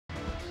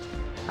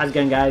How's it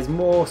going, guys?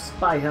 More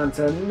Spy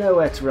Hunter,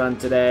 Nowhere to Run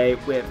today,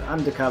 with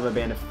Undercover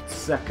being a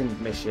second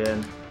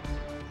mission.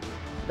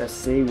 Let's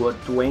see what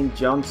Dwayne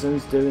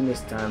Johnson's doing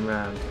this time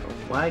round.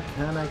 Why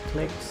can't I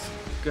click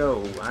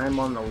go? I'm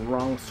on the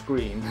wrong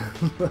screen.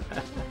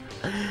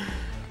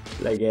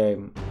 Play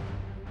game.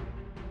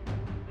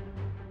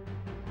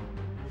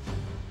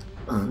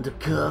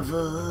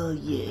 Undercover,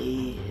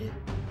 yeah.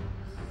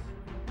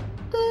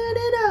 Did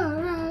it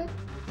alright.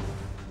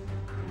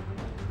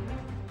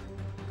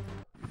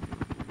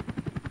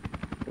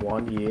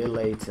 1 year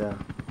later.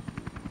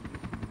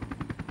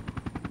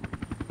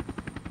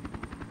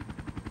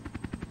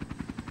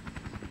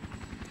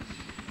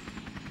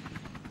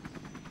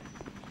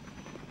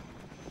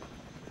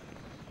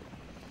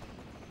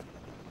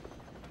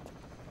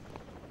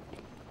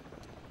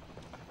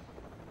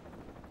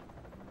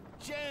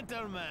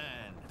 Gentlemen,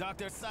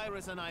 Dr.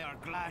 Cyrus and I are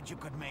glad you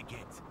could make it.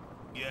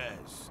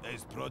 Yes,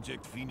 as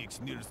Project Phoenix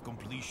nears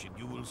completion,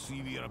 you will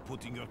see we are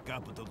putting your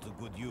capital to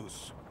good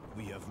use.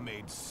 We have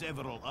made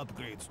several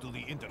upgrades to the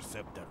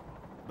Interceptor.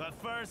 But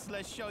first,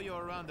 let's show you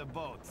around the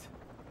boat,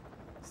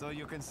 so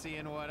you can see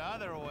in what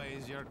other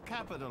ways your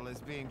capital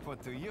is being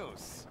put to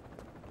use.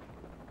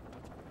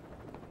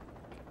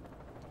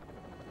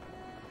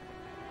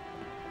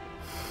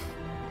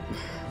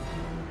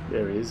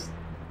 There he is.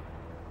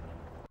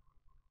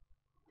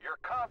 Your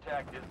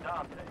contact is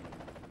Dante.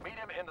 Meet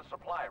him in the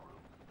supply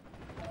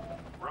room.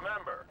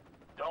 Remember,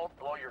 don't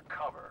blow your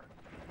cover.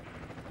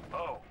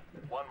 Oh,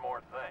 one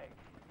more thing.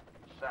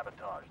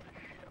 Sabotage the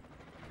ship.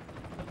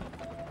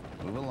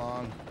 Move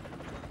along.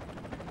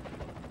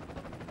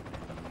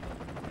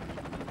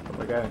 Oh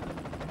my god.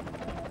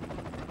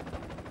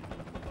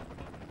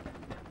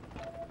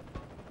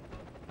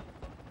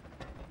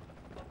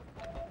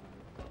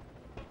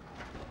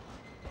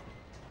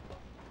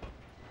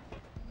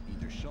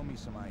 Either show me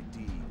some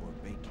ID or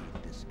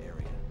vacate this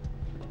area.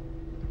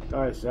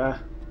 Sorry, sir.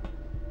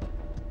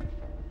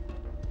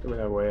 Do we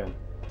know where?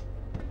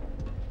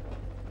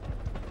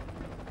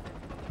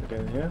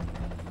 Again here?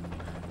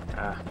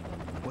 Ah.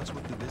 What's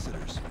with the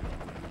visitors?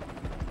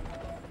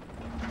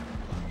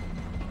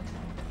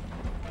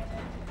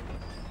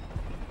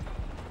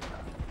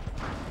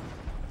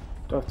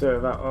 Do I have to do it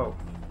without? Oh.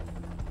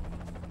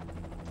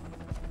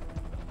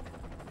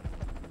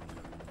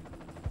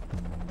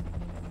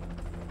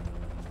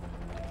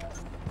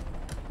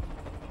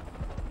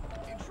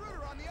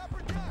 Intruder on the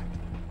upper deck.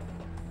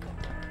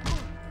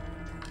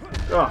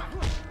 Oh.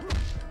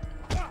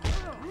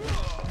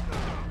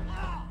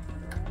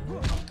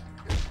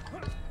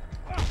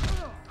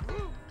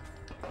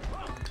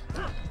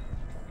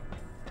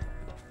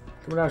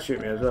 Come on, shoot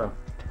me as well.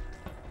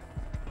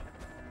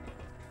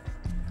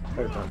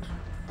 Head punch.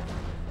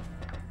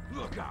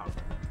 Look out!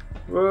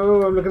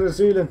 Whoa, I'm looking at the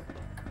ceiling.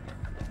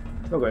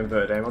 Not got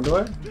inverted aim on, do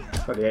I?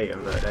 Bloody hate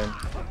inverted aim.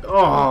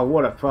 Oh,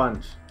 what a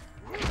punch.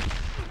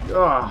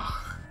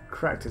 Oh,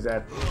 cracked his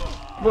head.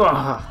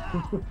 Oh,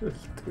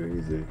 it's too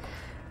easy.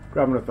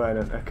 Grab an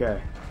opponent,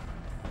 okay.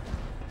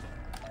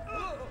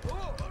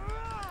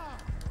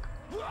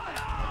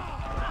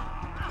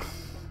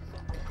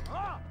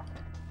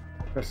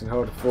 Press and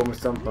hold to form a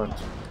stun punch.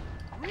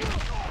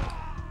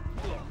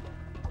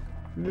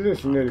 You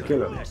literally nearly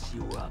kill him.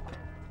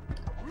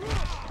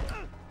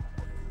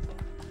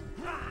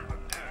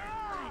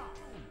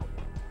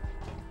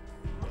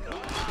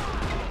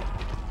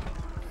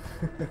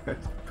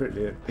 That's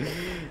brilliant.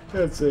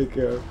 That's so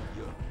cool.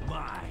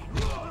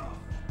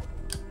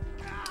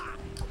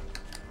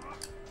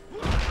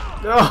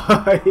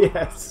 Oh,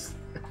 yes!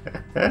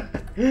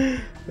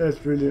 That's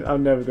brilliant.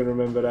 I'm never going to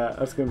remember that.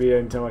 That's going to be the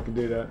only time I can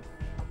do that.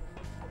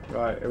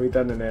 Right, are we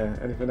done in here?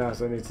 Anything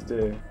else I need to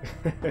do?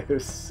 It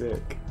was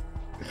sick.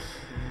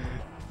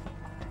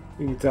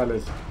 You can tell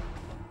us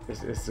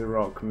it's the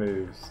rock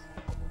moves.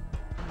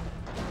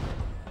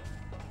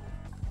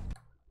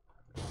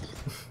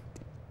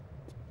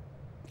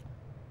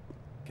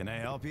 Can I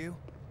help you?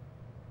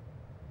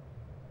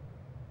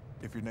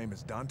 If your name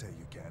is Dante,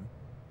 you can.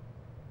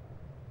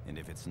 And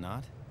if it's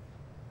not,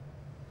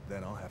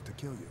 Then I'll have to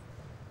kill you.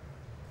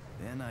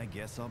 then I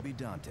guess I'll be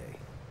Dante.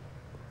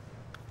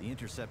 The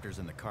Interceptor's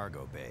in the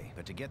cargo bay,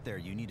 but to get there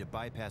you need to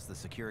bypass the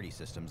security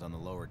systems on the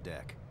lower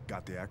deck.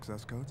 Got the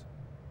access codes?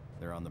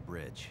 They're on the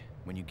bridge.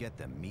 When you get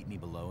them, meet me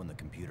below in the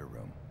computer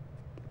room.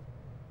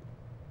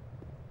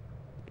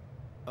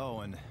 Oh,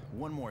 and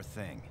one more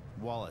thing.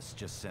 Wallace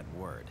just sent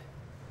word.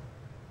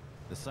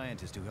 The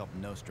scientist who helped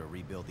Nostra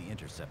rebuild the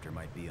Interceptor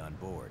might be on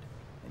board,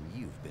 and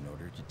you've been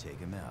ordered to take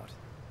him out.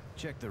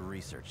 Check the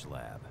research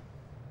lab.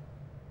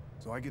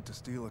 So I get to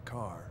steal a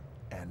car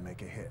and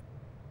make a hit.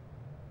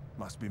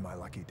 Must be my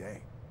lucky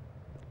day.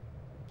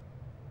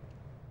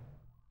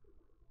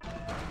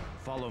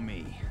 Follow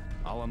me.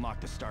 I'll unlock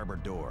the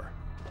starboard door.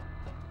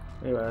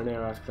 Anywhere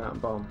near us can't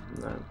bomb.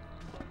 No.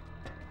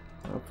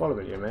 I'm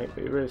following you, mate,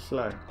 but you're really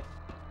slow.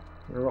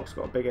 The rock's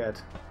got a big head.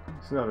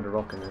 There's no other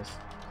rock in this.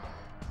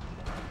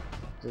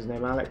 Is his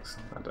name Alex?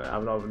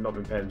 I've not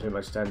been paying too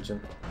much attention.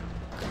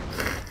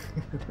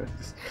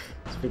 Just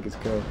think it's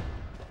cool.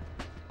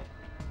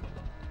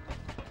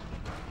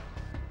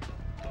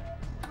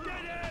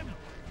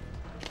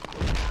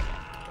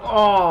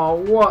 Oh,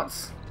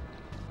 what?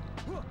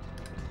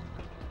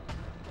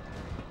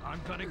 I'm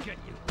gonna get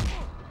you.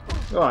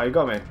 Oh, you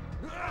got me.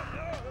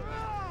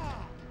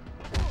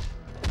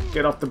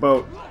 Get off the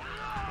boat.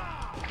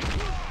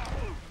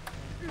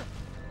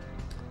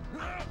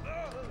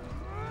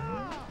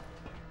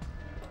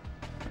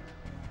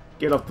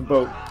 Get off the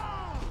boat.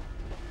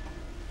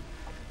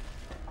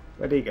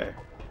 Where'd he go?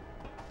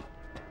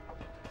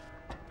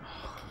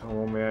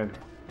 Oh, man.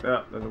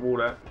 Yeah, there's a wall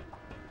there.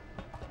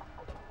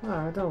 Oh,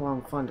 I don't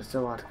want to find it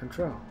so out of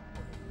control.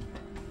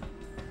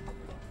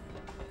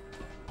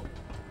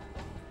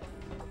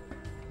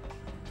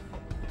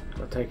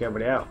 Gotta take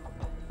everybody out.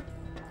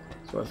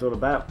 That's what it's all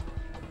about.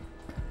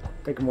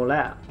 Take them all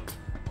out.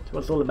 That's what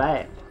it's all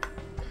about.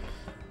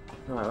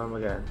 Alright, where am I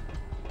going?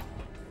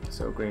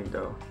 So green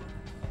though.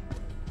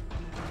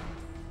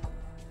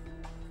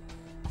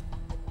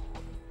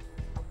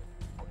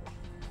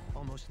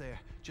 Almost there.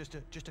 Just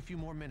a few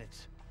more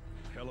minutes.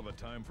 Hell of a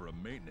time for a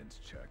maintenance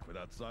check with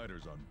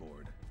outsiders on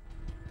board.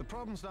 The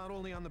problem's not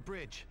only on the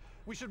bridge.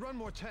 We should run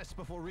more tests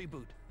before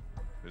reboot.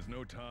 There's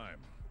no time.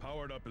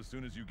 Power it up as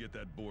soon as you get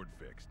that board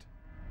fixed.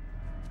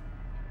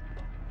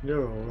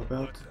 You're all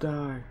about to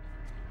die.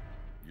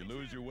 You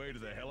lose your way to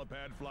the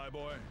helipad,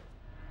 flyboy?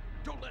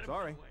 Don't let him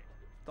Sorry. get away.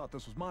 Thought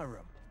this was my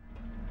room.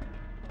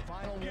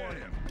 Final Get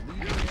warning. him!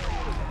 Leave the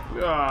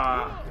area.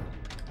 Ah.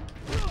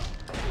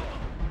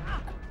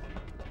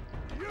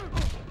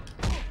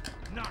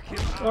 Knock him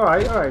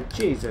out. Alright,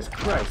 Jesus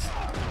Christ.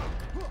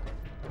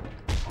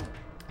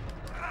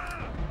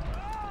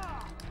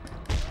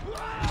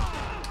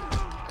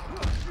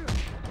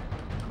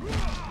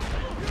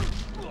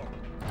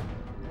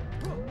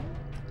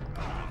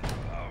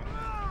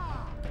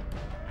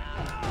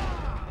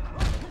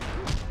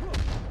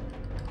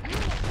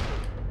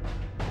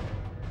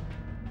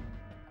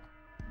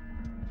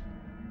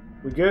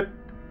 We good?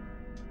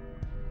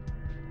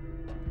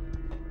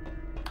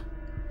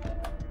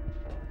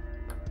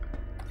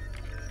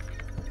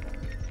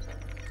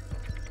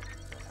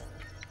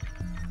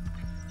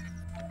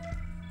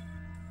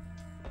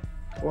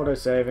 Auto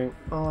saving,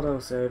 auto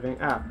saving.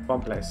 Ah,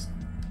 bomb place.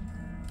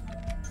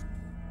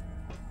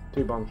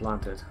 2 bombs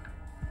planted.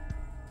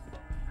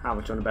 How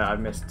much on about?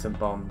 I've missed some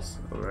bombs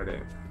already.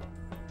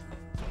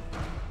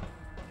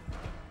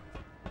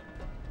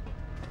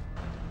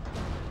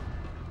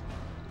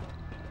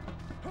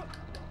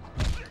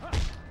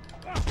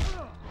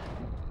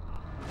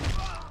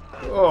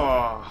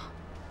 Oh.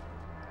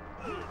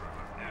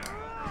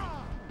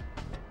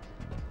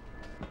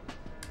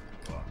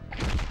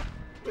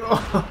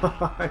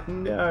 Oh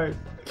no.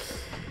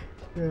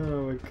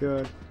 Oh my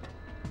god.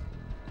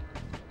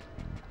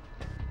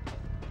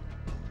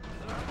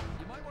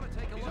 You might want to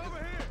take a look. Over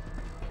here.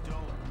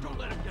 Don't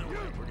let him get away.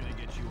 We're gonna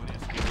get you in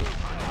his. I'm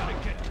gonna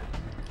get you.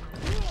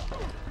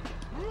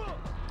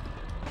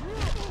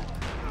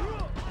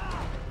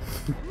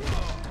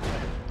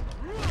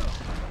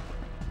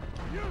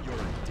 You're a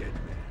dead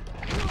man.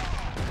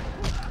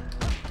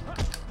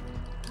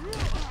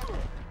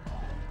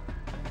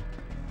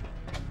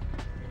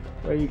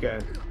 Where you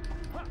going?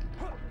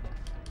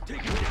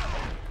 Take him down.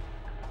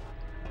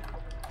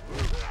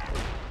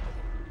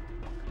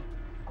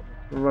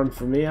 Run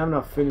from me, I'm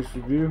not finished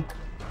with you.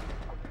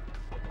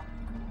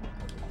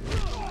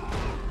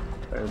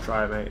 Don't even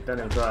try it, mate. Don't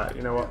even try it.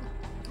 You know what?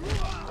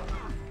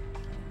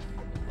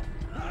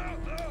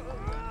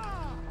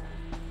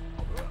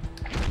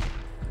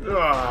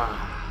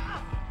 Ugh.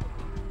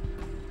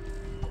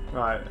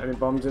 Right, any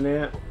bombs in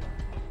here?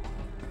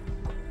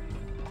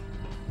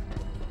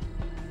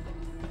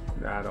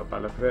 Nah, not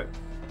bad look at it.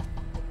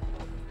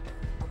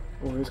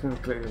 Oh, who's going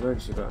to click the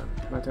emergency button?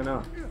 Can I turn it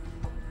off?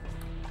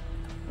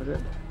 Was it?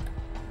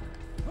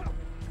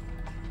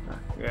 Ah,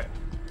 yeah.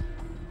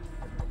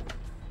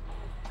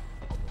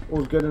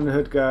 All's good in the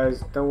hood,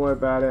 guys. Don't worry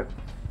about it.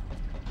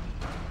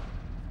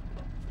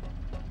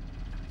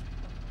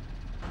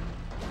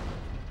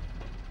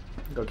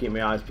 Gotta keep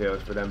my eyes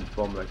peeled for them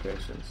bomb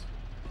locations.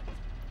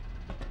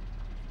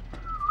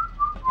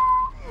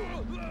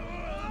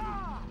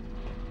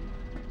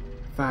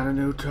 Found a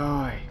new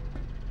toy.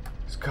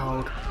 It's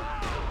cold.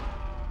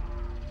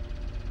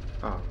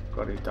 Oh,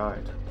 God, he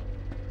died.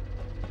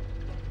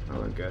 That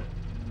went good.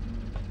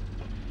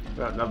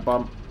 Got another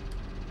bomb.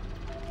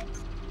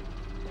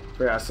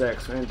 3 out of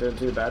 6. We ain't doing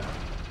too bad.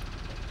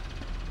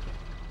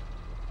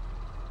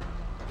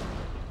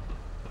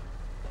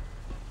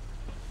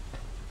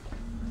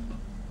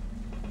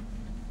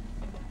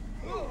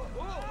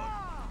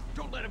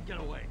 Don't let him get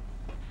away.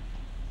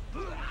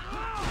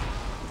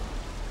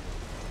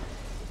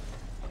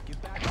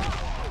 Get back.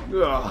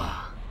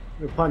 Ugh.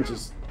 The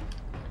punches.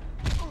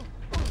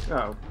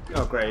 Oh,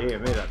 great, he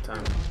hit me that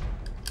time.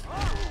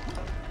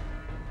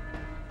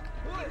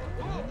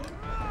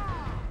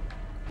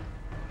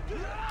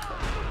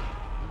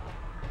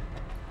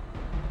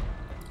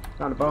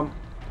 Found a bomb.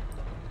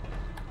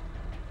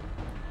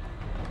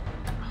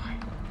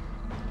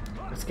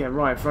 Let's get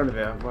right in front of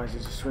it, otherwise he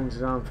just swings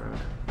his arms around.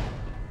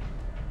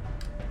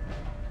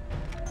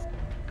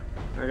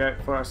 Okay,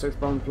 4 out of 6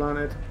 bombs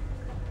planted.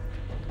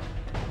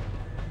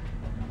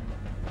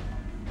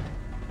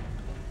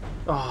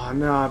 Oh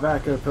no, I bet I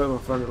could have put him in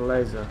front of the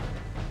laser.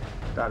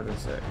 That'd have been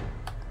sick.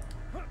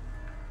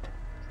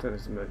 Turn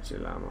this emergency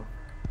alarm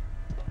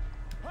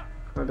off.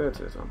 Can I do it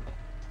to this one?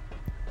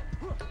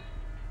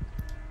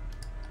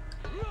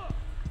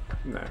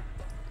 No.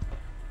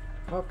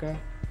 Okay.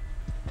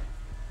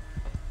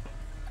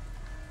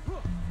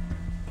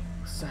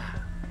 What's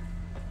that?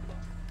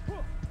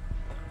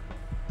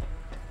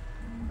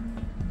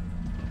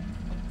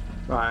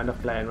 Right,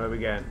 enough playing. Where we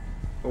going?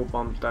 All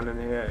bombs done in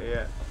here,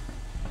 yeah.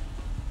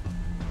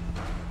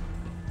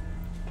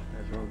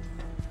 There's one.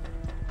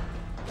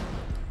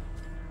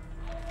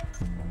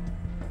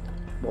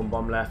 One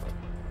bomb left.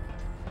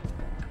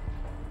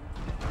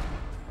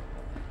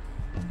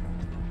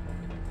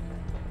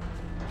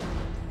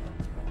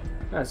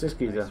 That's this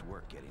geezer. Nice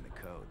work getting the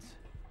codes.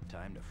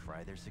 Time to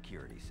fry their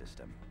security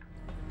system.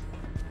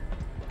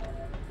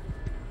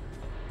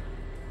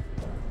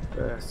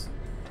 First,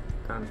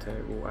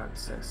 Dante will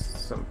access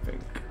something.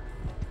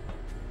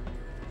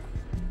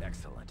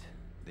 Excellent.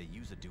 They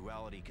use a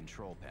duality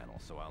control panel,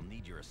 so I'll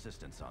need your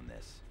assistance on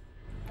this.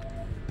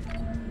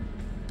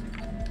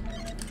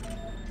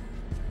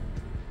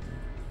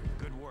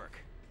 Good work.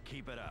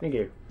 Keep it up. Thank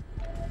you.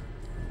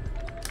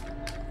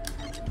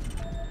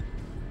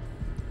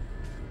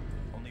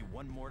 Only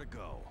one more to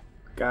go.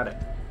 Got it.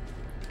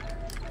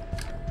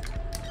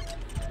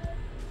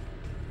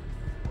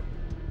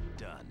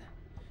 Done.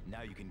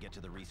 Now you can get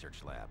to the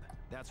research lab.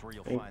 That's where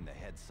you'll find the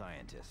head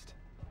scientist.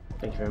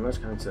 Thank you very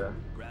much, kind sir.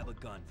 Grab a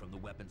gun from the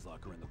weapons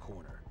locker in the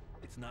corner.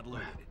 It's not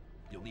loaded.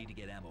 You'll need to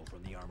get ammo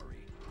from the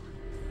armory.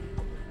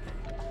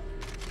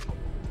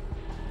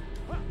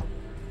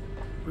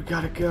 We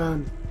got a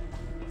gun.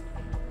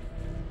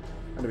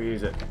 How do we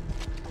use it?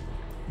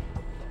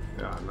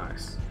 Oh,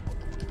 nice.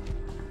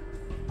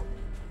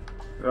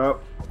 Oh,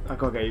 I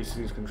can't get used to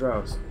these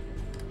controls.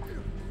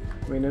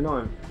 I mean, they're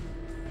not.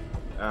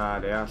 Ah,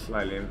 they are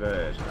slightly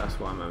inverted. That's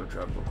why I'm having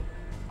trouble.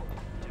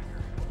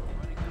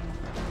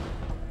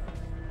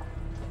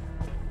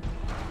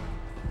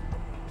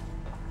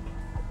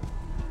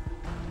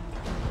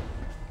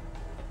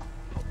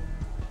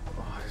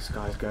 Oh, this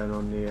guy's going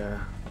on the.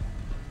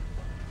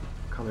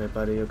 Come here,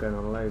 buddy. You're going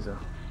on a laser.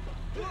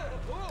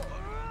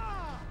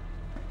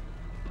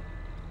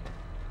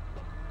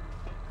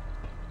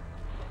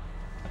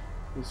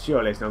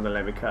 Surely it's not going to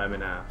let me cut him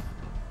in half.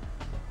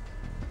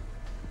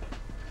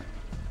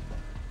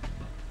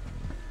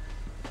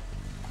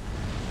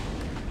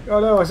 Oh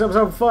no, I set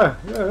myself on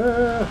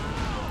fire!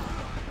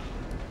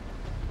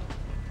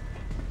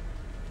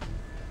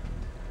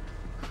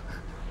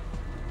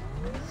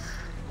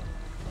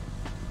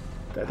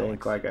 That ain't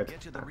quite good.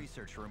 Get to the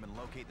research room and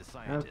locate the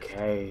scientist.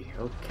 Okay,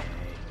 okay.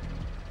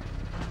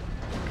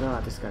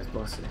 God, this guy's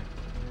bossy.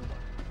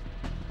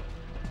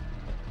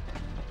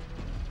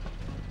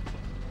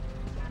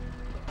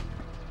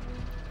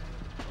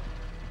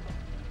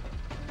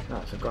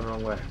 Oh, so I've gone the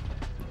wrong way.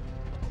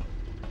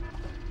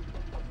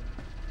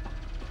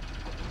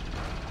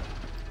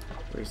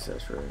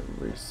 Research room,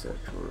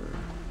 research room.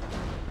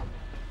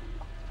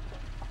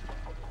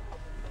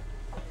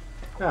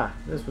 Ah,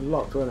 this was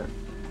locked, wasn't it?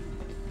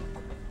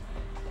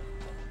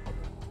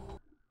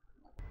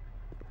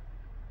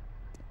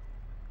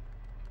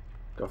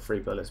 Got 3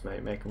 bullets,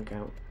 mate. Make them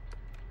count.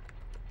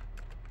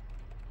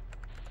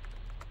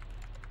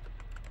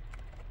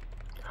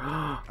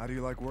 How do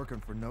you like working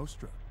for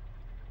Nostra?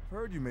 I've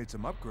heard you made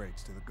some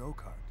upgrades to the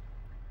go-kart.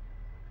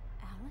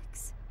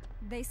 Alex?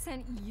 They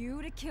sent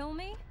you to kill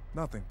me?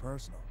 Nothing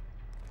personal.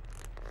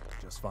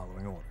 Just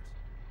following orders.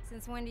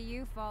 Since when do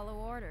you follow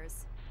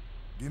orders?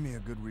 Give me a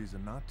good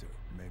reason not to.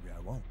 Maybe I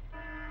won't.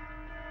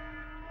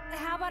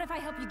 How about if I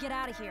help you get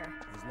out of here?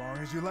 As long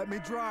as you let me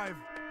drive.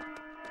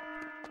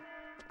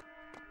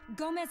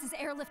 Gomez is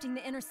airlifting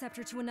the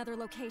interceptor to another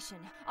location.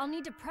 I'll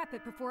need to prep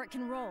it before it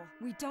can roll.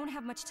 We don't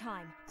have much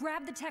time.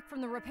 Grab the tech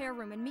from the repair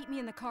room and meet me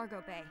in the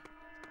cargo bay.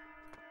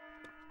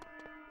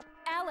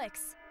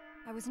 Alex!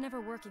 I was never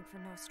working for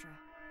Nostra.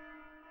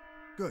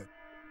 Good.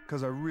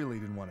 Because I really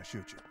didn't want to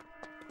shoot you.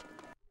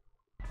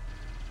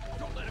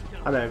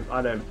 I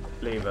don't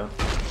leave her.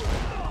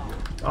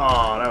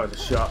 Oh, that was a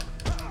shot.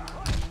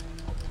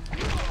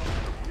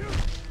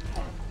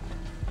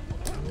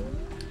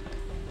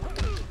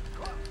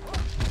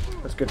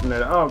 That's good to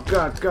know. Oh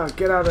God, God,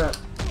 get out of there.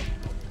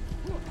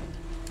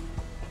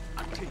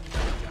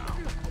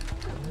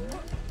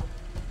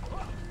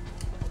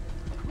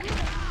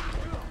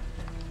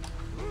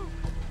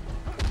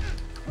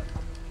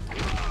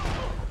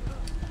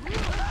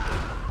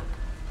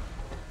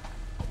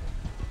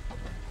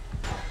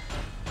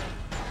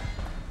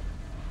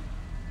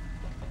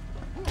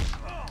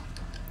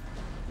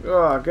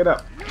 Oh, get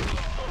up.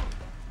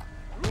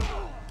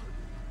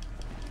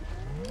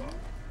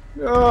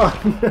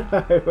 Oh,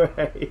 no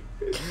way.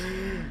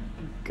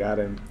 Got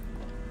him.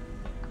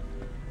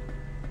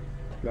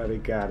 Bloody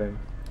got him.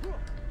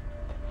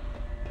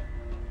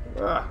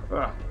 Ah,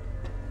 ah.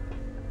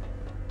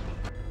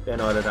 They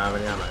know I don't have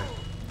any ammo.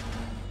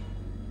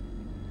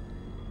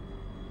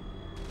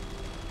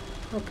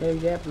 Okay,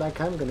 yep, like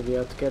I'm gonna be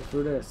able to get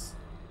through this.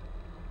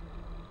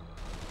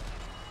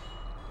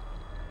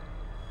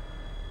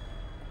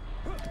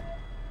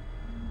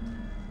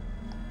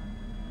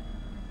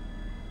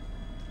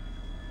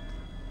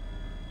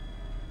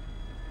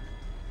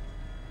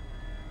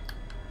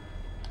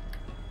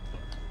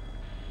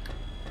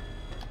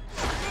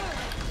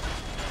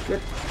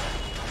 Shit.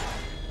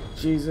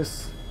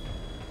 Jesus.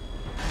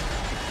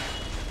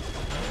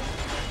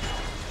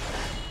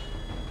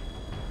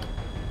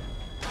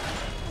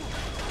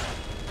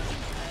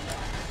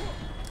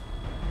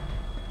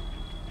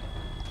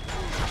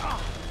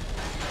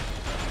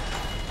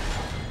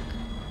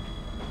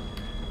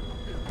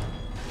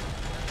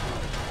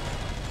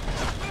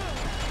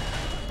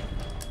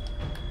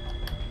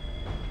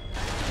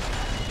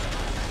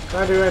 Can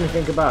I do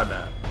anything about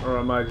that? Or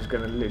am I just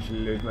going to literally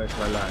lose most of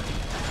my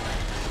life?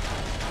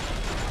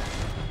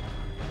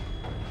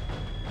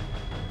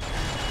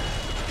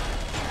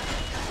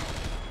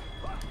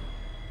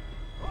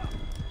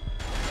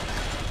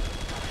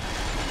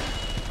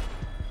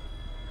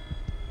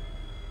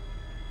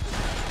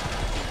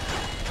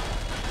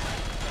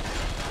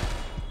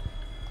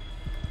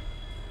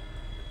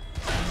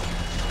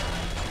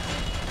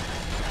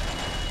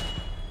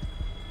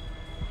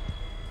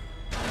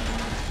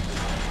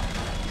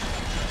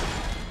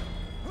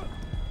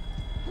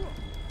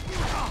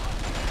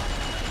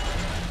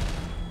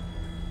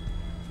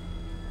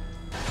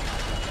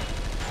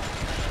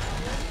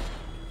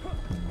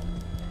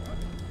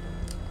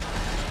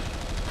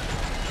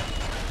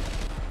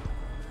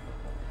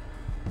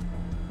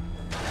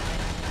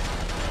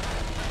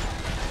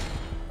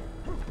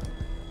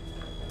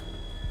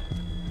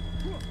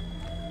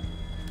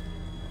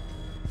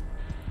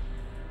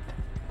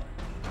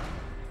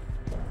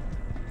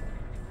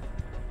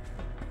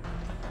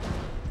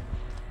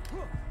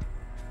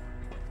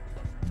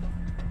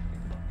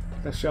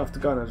 Let's shut off the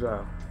gun as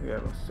well. Yeah,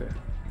 let's do.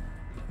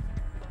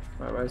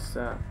 Right, where's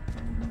that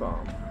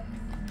bomb?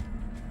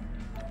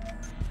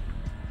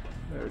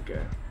 There we go.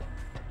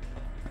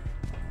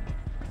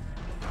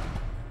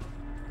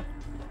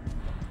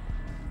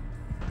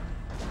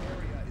 This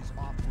area is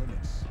off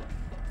limits.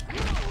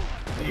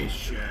 This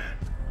shit.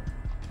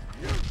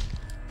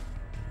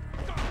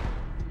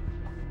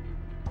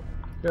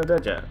 You're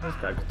dead yet? This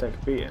guy could take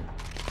a beating.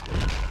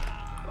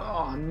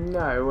 Oh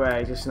no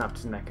way! He just snapped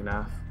his neck in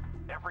half.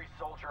 Every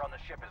soldier on the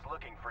ship is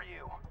looking for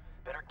you.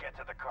 Better get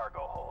to the cargo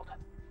hold.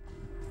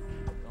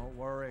 Don't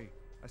worry.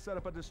 I set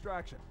up a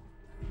distraction.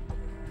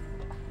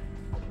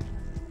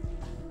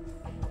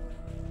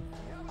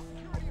 We have a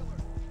security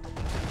alert.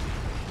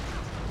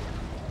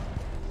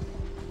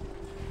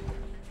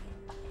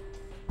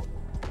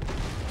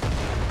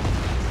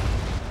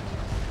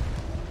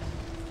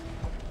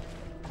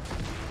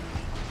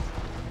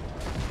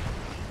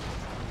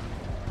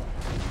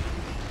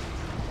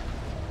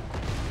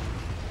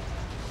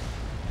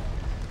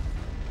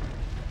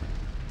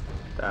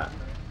 That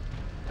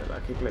looked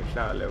like it glitched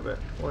out a little bit.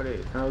 What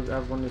is? How does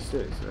everyone this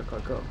is? Look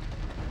quite cool.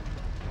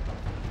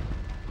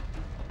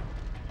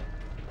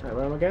 Right,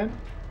 where am I going?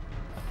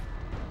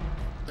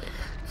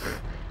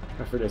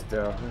 After this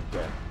door,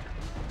 okay.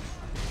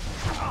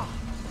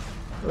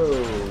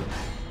 Oh.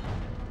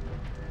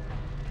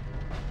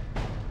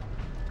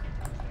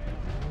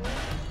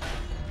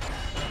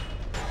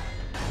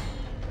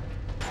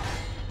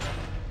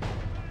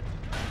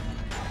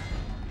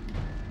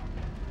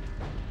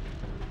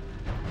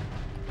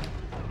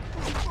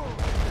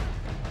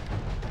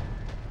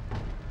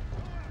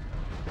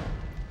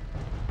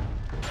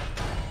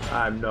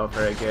 I'm not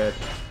very good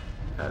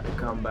at the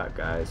combat,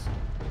 guys.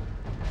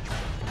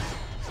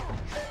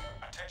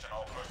 Attention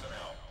all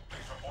personnel.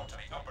 Please report to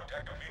the upper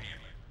deck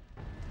immediately.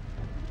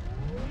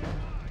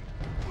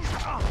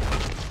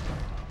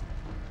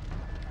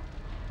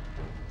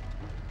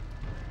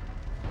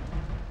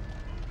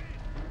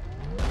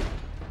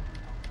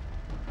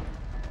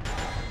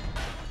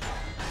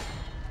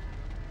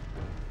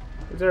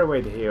 Is there a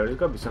way to heal? There's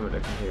got to be someone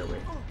that can heal me.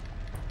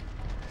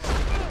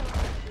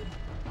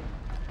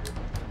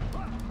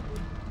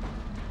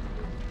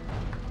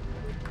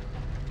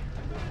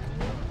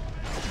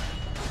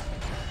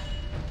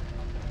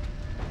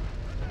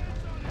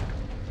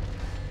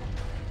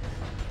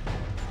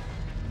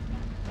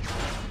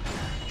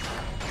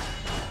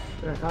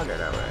 I can't go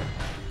that way.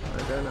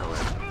 I'm going that way.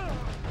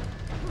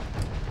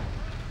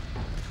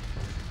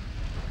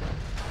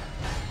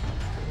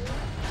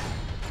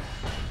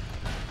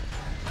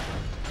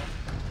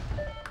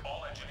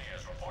 All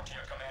engineers report to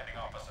your commanding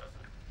officer.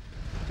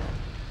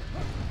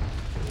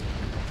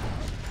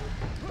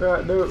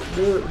 Right,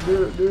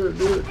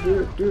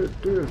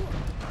 do.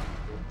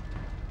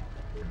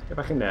 Get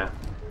back in there.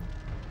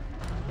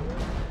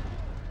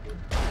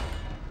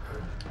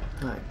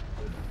 Right.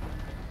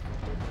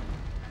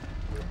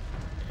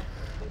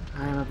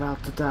 I am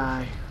about to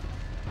die.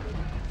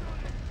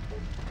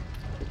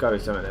 There's gotta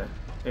be something there.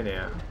 In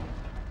here.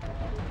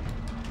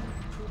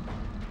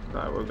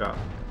 Right, we'll go.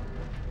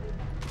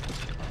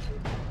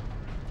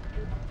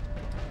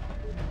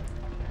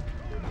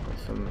 Got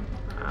some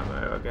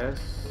ammo, I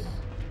guess.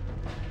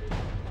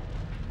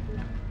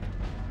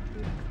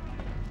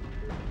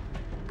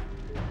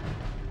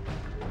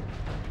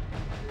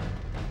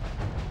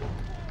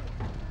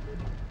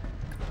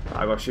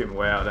 I gotta shoot my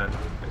way out then.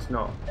 It's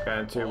not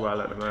going too well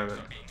at the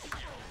moment.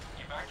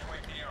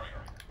 Evacuate the area.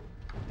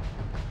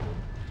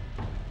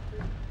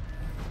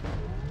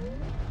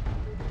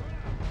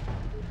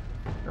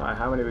 Alright,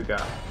 how many we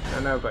got? I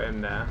know I've got him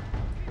there.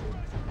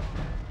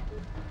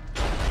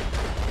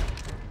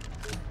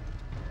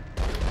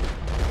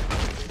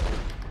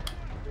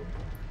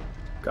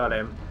 Got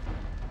him.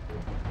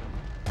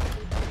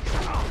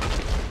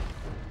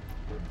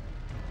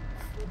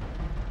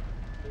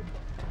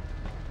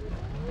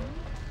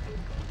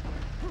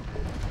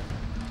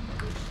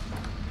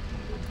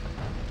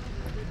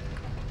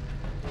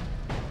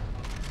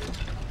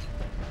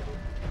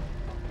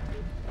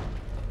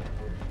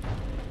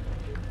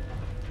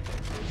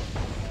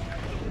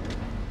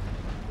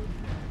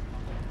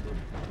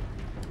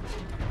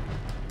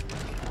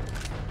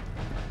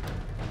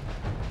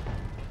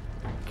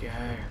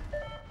 Okay.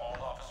 All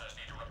officers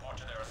need to report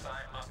to their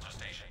assigned muster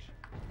station.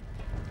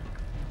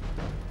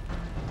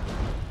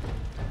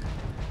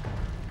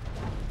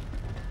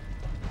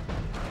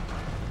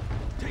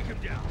 Take him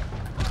down.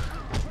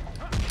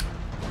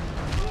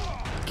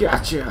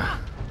 Gotcha.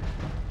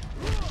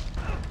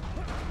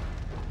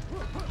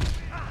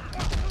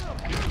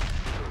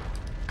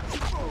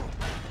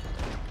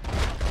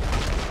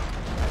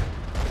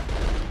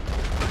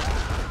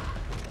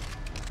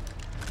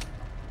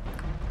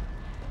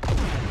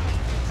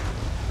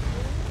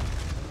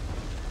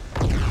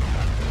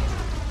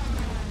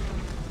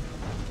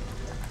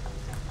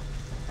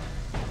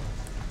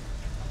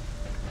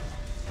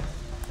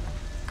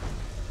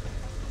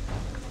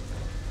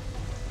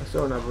 I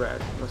saw another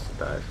red. Must have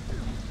died.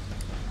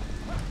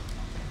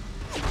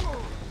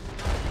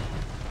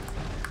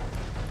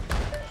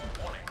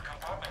 Warning,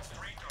 compartments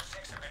 3 through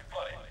 6 have been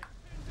flooded.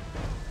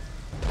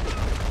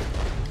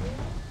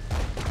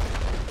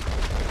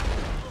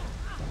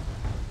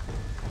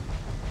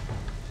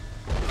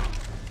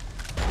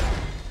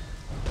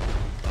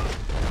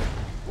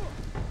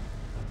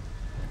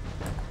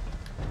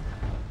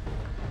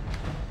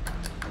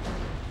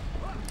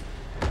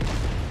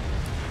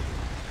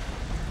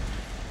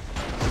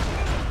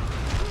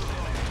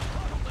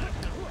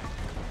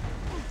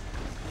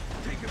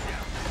 Take him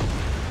down.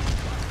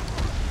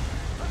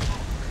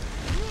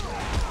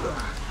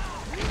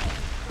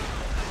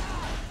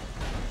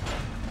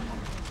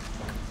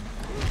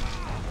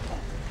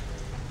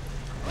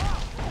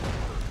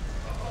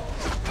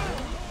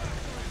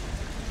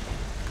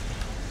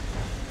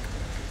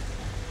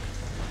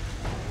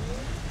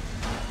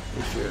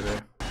 You sure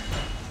there?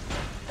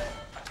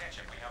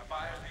 Attention, we have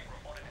fires being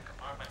reported in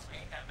compartments 8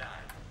 and 9.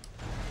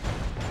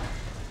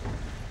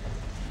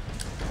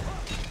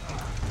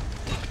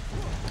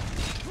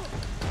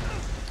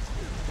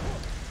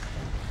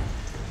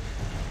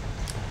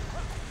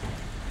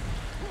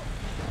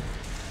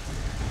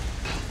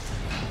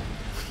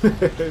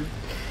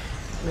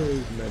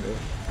 There's many.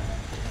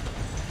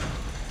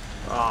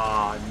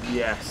 Ah,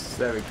 yes.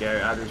 There we go.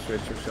 Add a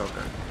switch to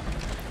shotgun.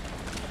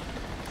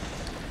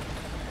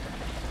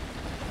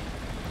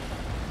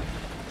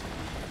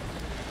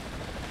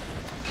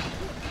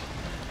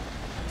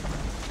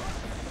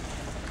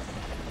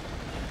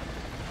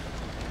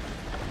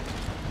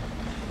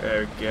 There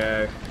we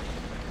go.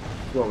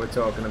 What we're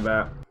talking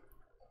about.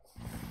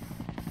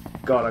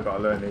 God, I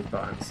gotta learn these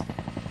buttons.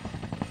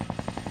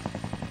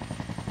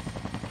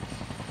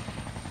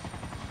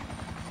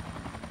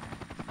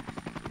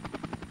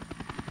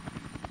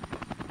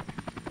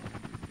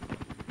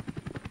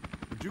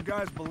 Would you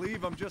guys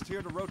believe I'm just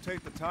here to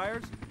rotate the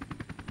tires?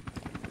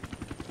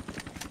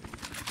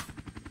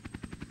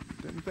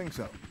 Didn't think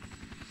so.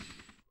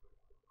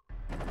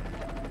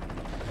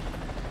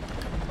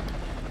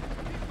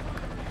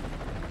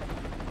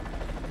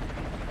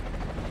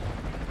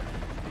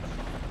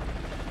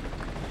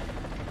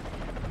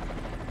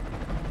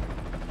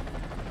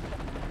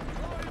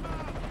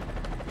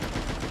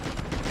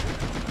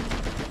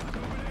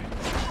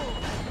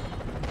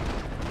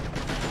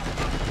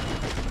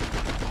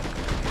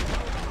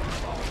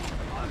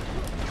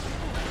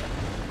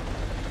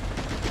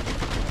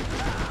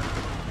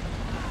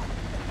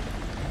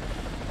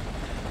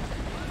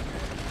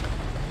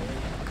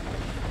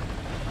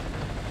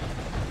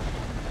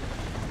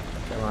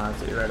 Come on,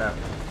 see you right up.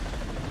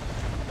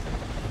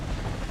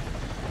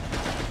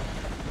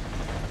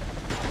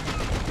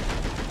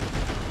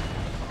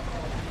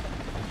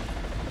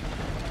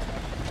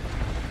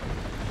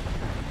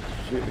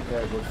 Shoot the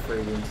cables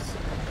freely into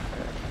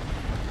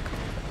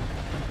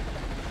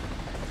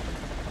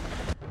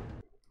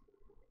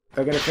If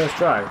I get it first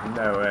try?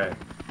 No way.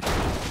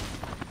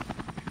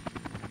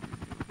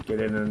 Get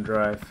in and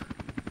drive.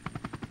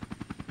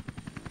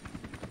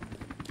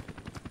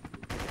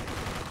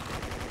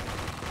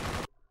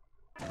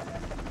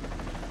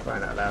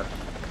 Crying out loud.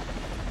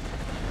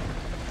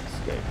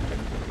 Escape.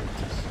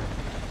 Just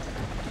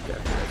get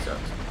this up.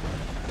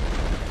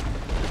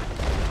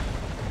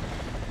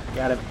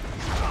 Got him.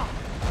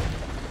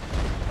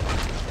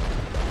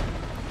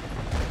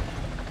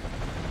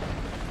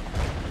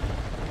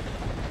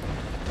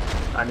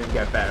 I need to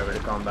get better with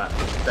the combat.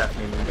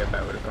 Definitely need to get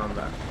better with the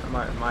combat.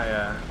 My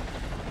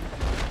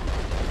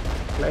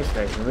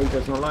PlayStation really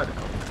does not like the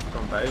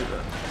combat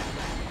either.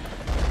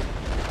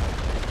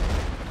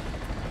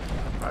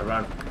 Right,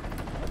 run.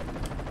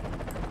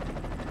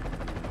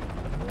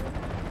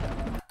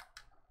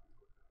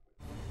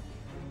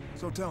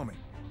 So tell me,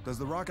 does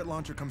the rocket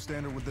launcher come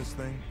standard with this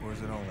thing, or is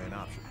it only an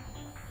option?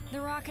 The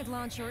rocket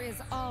launcher is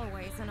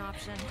always an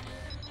option.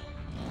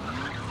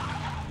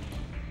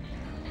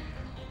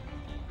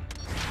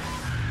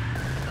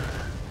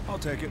 I'll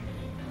take it.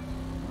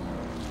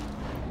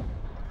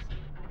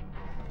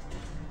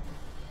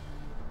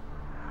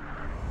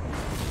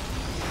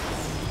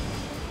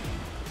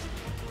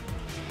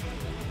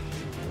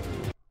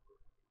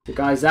 So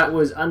guys, that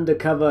was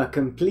Undercover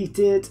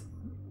completed.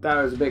 That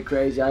was a bit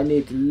crazy. I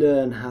need to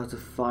learn how to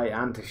fight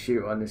and to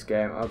shoot on this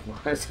game,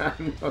 otherwise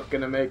I'm not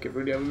going to make it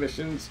through the other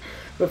missions.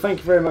 But thank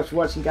you very much for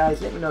watching, guys.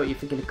 Let me know what you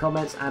think in the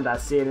comments, and I'll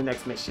see you in the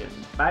next mission.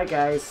 Bye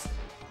guys.